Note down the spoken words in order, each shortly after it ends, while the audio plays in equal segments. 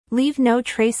Leave No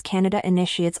Trace Canada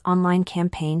initiates online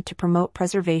campaign to promote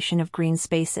preservation of green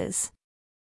spaces.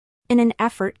 In an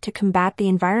effort to combat the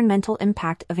environmental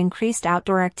impact of increased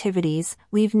outdoor activities,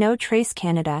 Leave No Trace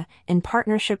Canada, in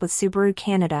partnership with Subaru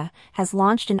Canada, has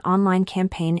launched an online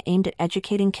campaign aimed at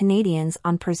educating Canadians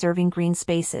on preserving green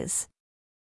spaces.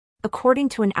 According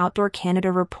to an Outdoor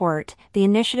Canada report, the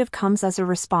initiative comes as a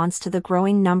response to the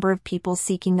growing number of people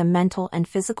seeking the mental and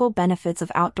physical benefits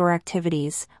of outdoor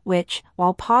activities, which,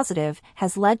 while positive,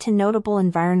 has led to notable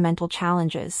environmental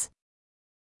challenges.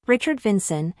 Richard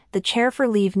Vinson, the chair for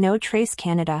Leave No Trace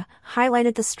Canada,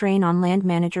 highlighted the strain on land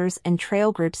managers and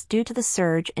trail groups due to the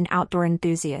surge in outdoor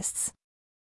enthusiasts.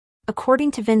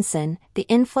 According to Vinson, the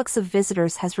influx of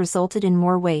visitors has resulted in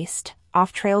more waste,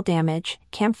 off-trail damage,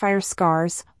 campfire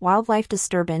scars, wildlife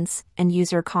disturbance, and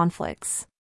user conflicts.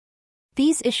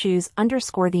 These issues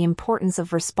underscore the importance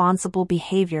of responsible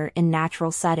behavior in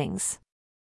natural settings.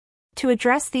 To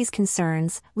address these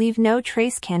concerns, Leave No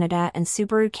Trace Canada and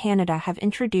Subaru Canada have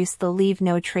introduced the Leave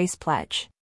No Trace Pledge.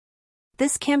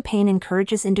 This campaign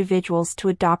encourages individuals to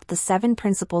adopt the 7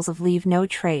 principles of Leave No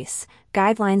Trace,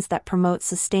 guidelines that promote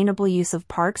sustainable use of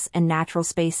parks and natural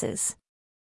spaces.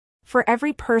 For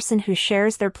every person who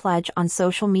shares their pledge on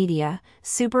social media,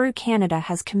 Subaru Canada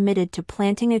has committed to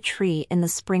planting a tree in the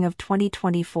spring of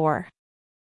 2024.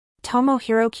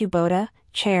 Tomohiro Kubota,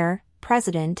 Chair,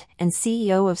 President, and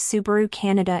CEO of Subaru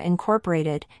Canada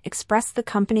Incorporated, expressed the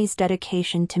company's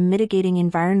dedication to mitigating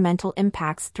environmental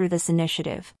impacts through this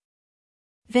initiative.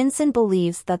 Vinson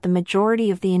believes that the majority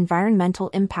of the environmental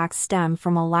impacts stem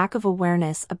from a lack of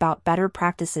awareness about better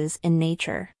practices in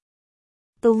nature.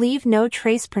 The Leave No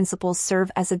Trace principles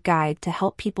serve as a guide to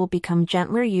help people become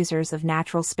gentler users of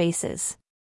natural spaces.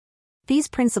 These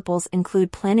principles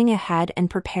include planning ahead and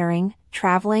preparing,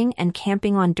 traveling and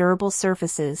camping on durable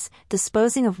surfaces,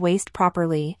 disposing of waste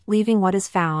properly, leaving what is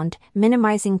found,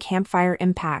 minimizing campfire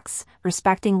impacts,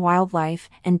 respecting wildlife,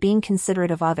 and being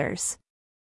considerate of others.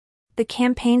 The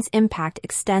campaign's impact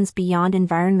extends beyond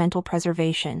environmental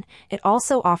preservation. It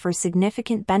also offers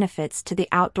significant benefits to the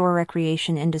outdoor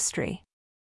recreation industry.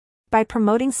 By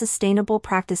promoting sustainable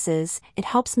practices, it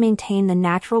helps maintain the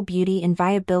natural beauty and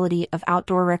viability of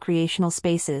outdoor recreational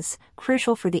spaces,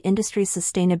 crucial for the industry's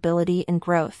sustainability and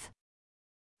growth.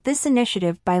 This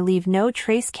initiative by Leave No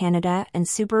Trace Canada and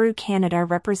Subaru Canada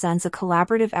represents a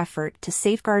collaborative effort to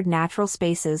safeguard natural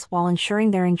spaces while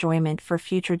ensuring their enjoyment for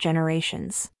future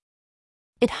generations.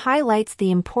 It highlights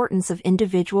the importance of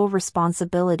individual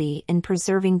responsibility in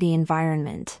preserving the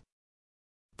environment.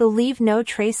 The Leave No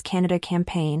Trace Canada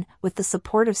campaign, with the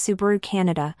support of Subaru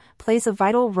Canada, plays a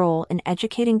vital role in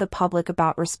educating the public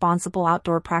about responsible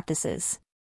outdoor practices.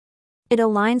 It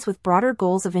aligns with broader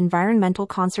goals of environmental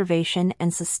conservation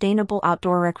and sustainable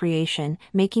outdoor recreation,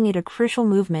 making it a crucial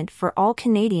movement for all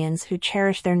Canadians who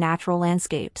cherish their natural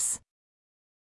landscapes.